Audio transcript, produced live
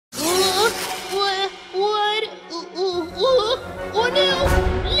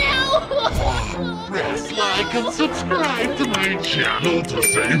like and subscribe to my channel to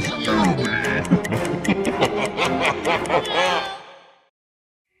save Noobie.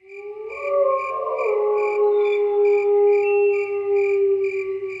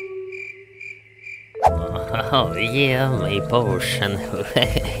 Oh yeah, my potion.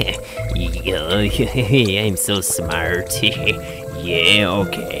 Yeah, I'm so smart. Yeah,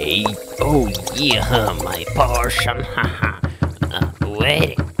 okay. Oh yeah, my potion.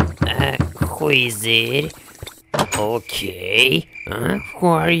 Wait, who is it? Okay, who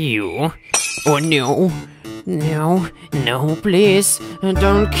are you? Oh no, no, no, please,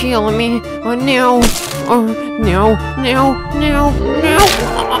 don't kill me. Oh no, oh no, no, no, no.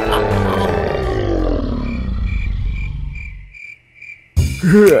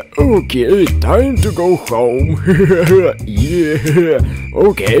 Okay, time to go home. Yeah,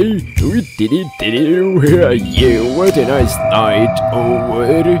 okay, we did it. Yeah, what a nice night.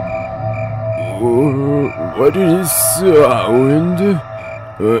 What is this sound?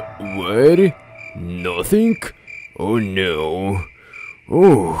 What? Nothing? Oh no.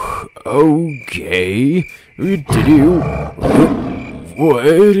 Oh, okay, we did it.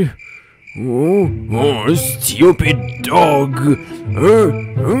 What? Oh, stupid dog!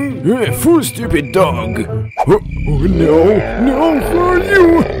 Full stupid dog! Oh no, no, for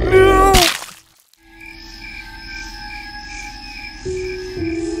you! No!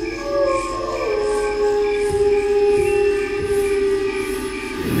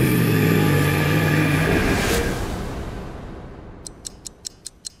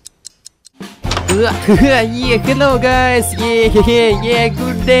 Yeah, hello guys. Yeah,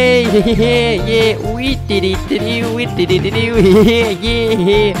 good day. Yeah, we did it.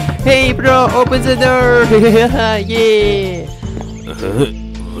 Yeah. Hey bro, open the door. Yeah.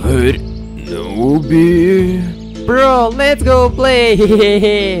 What? Noobie? Bro, let's go play.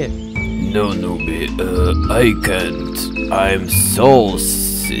 No, Noobie, I can't. I'm so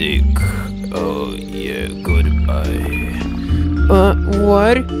sick. Oh yeah, goodbye.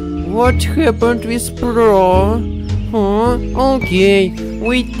 What happened with Bro? Huh? Okay,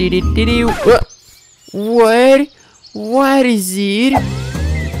 we did it. What? What is it?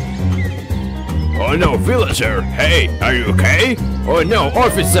 Oh no, villager! Hey, are you okay? Oh no,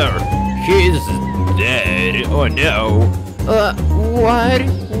 officer! He's dead. Oh no. What?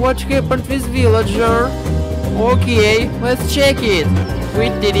 What happened with villager? Okay, let's check it. We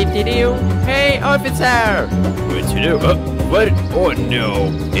did it. Hey, officer! What to do? What? Oh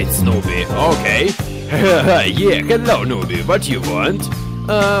no, it's Noobie. Okay. Yeah, hello Noobie, what you want?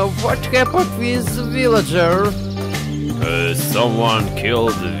 What happened with villager? Someone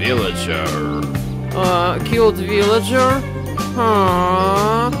killed the villager. Killed villager?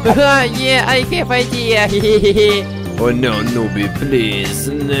 Yeah, I have idea. Oh no, Noobie, please,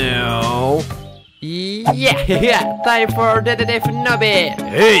 no. Yeah, time for Detective Noobie.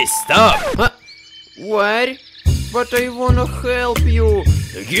 Hey, stop! What? But I wanna help you.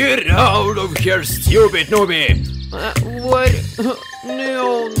 Get out of here, stupid Noobie! What?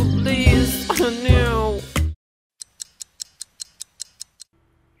 No, please, no.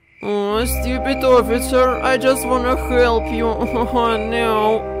 Oh, stupid officer, I just wanna help you. Oh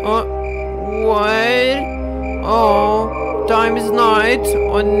no. What? Oh, time is night.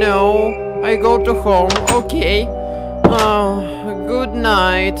 Oh no. I go to home. Okay. Oh, good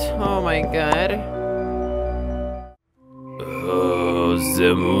night. Oh my god. Oh,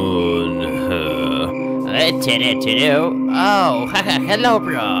 the moon. Oh, hello,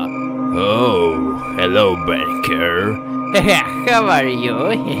 bro. Oh, hello, banker. How are you?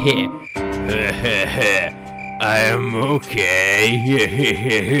 I'm okay.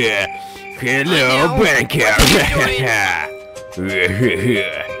 Hello, banker.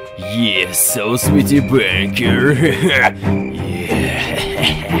 Yes, so sweetie banker. Yeah.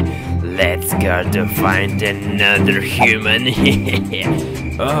 Let's go to find another human.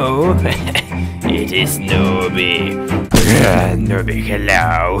 Oh, it is Noobie. Noobie,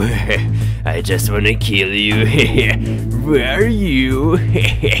 hello. I just wanna kill you. Where are you?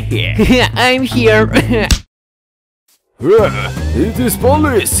 I'm here. It is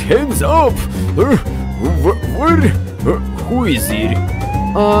police. Hands up. What? Who is it?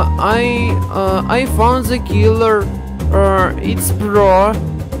 I found the killer. It's Bro.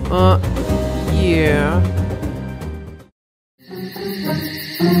 Yeah.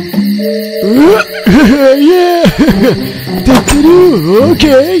 Yeah.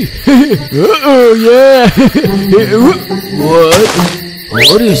 Okay. Yeah. What?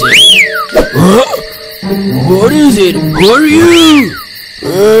 What is it? What is it? Who are you?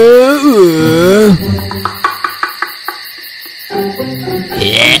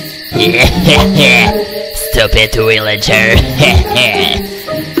 stupid villager.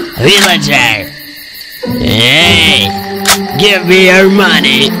 Villager! Hey! Give me your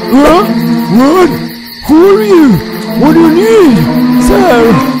money! Huh? What? Who are you? What do you need?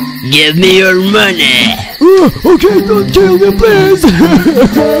 Sir? Give me your money! Okay, don't kill me, please!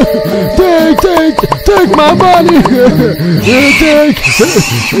 Take my money! Take!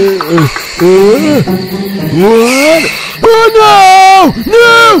 What? Oh no! No!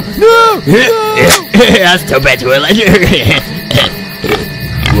 Stupid villager!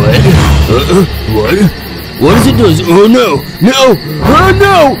 What? What? What is it doing? Oh no! No! Oh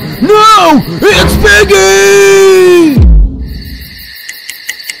no! No! It's Piggy!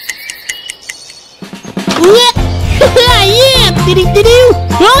 Yeah, diddy-diddy-doo.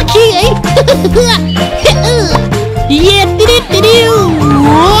 Okay. Yeah, diddy-diddy-doo.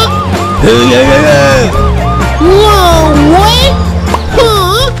 Whoa, what?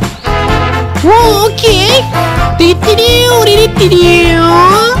 Huh? Whoa, okay. Diddy-diddy-doo, diddy-diddy-doo.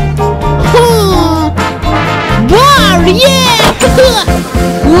 Huh. Bar, yeah.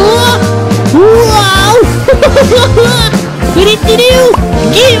 Wow. Diddy-diddy-doo.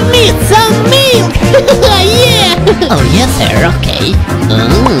 Give me some milk. Yeah. Oh yes sir, okay.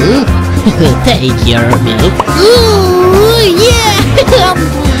 Take your milk. Ooh, yeah.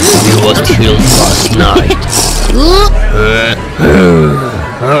 You was killed last night.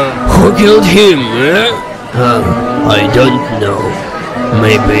 Who killed him? I don't know.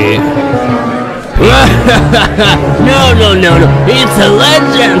 Maybe. No. It's a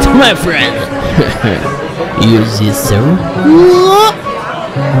legend, my friend. Use this, sir.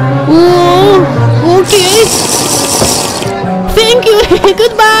 Okay. Thank you.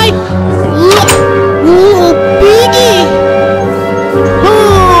 Goodbye. Piggy.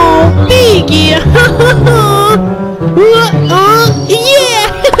 Oh, Piggy.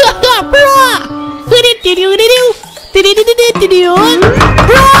 Yeah. Bro.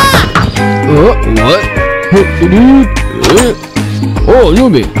 What? Oh,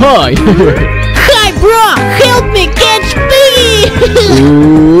 Noobie, hi! Hi, bro. Help me catch Piggy.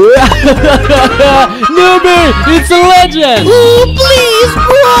 Noobie, it's a legend! Oh, please,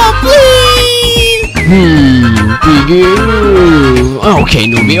 bro, please. Piggy. Okay,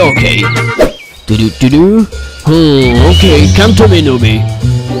 Noobie, okay. Okay, come to me, Noobie.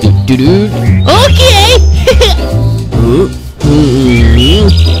 Okay.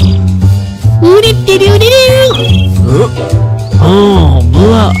 Oh,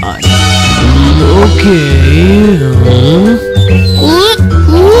 blood. Okay.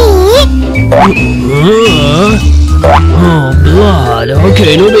 Oh, blood.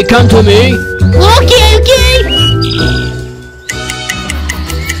 Okay, Noobie, come to me. Okay.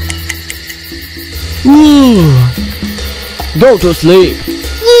 Go to sleep.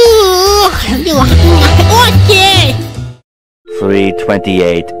 Okay.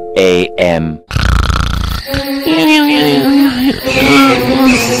 3:28 a.m.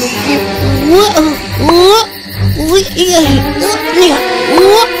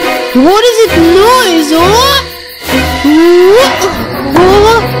 What is it noise?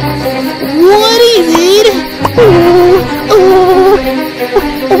 What is it?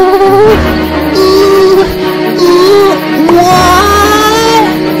 What?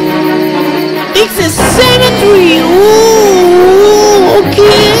 It's a cemetery.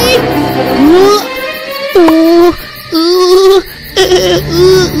 Okay.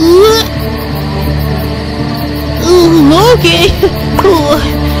 Okay.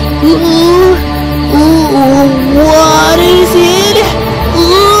 What is it?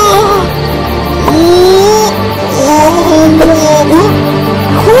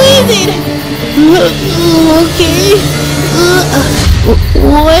 Who is it? Okay.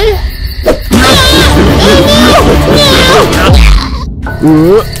 What? No!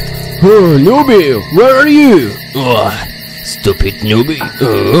 Noobie, where are you? Stupid Noobie.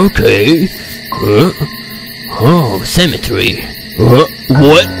 Okay. Oh, cemetery. What,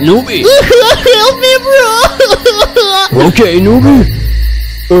 Noobie? Help me, bro! Okay, Noobie.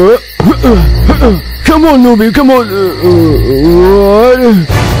 Come on, Noobie, come on.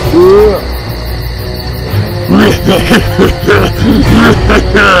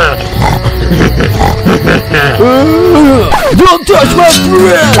 Don't touch my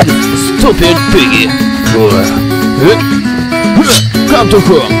friend! Stupid Piggy. Come to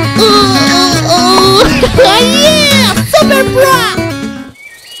her. Yeah! Super bro!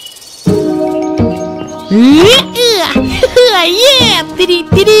 Yeah!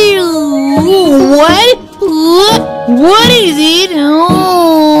 What? What is it?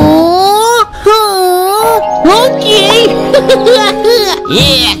 Okay!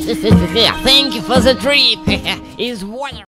 Yeah! Thank you for the trip. It's wonderful.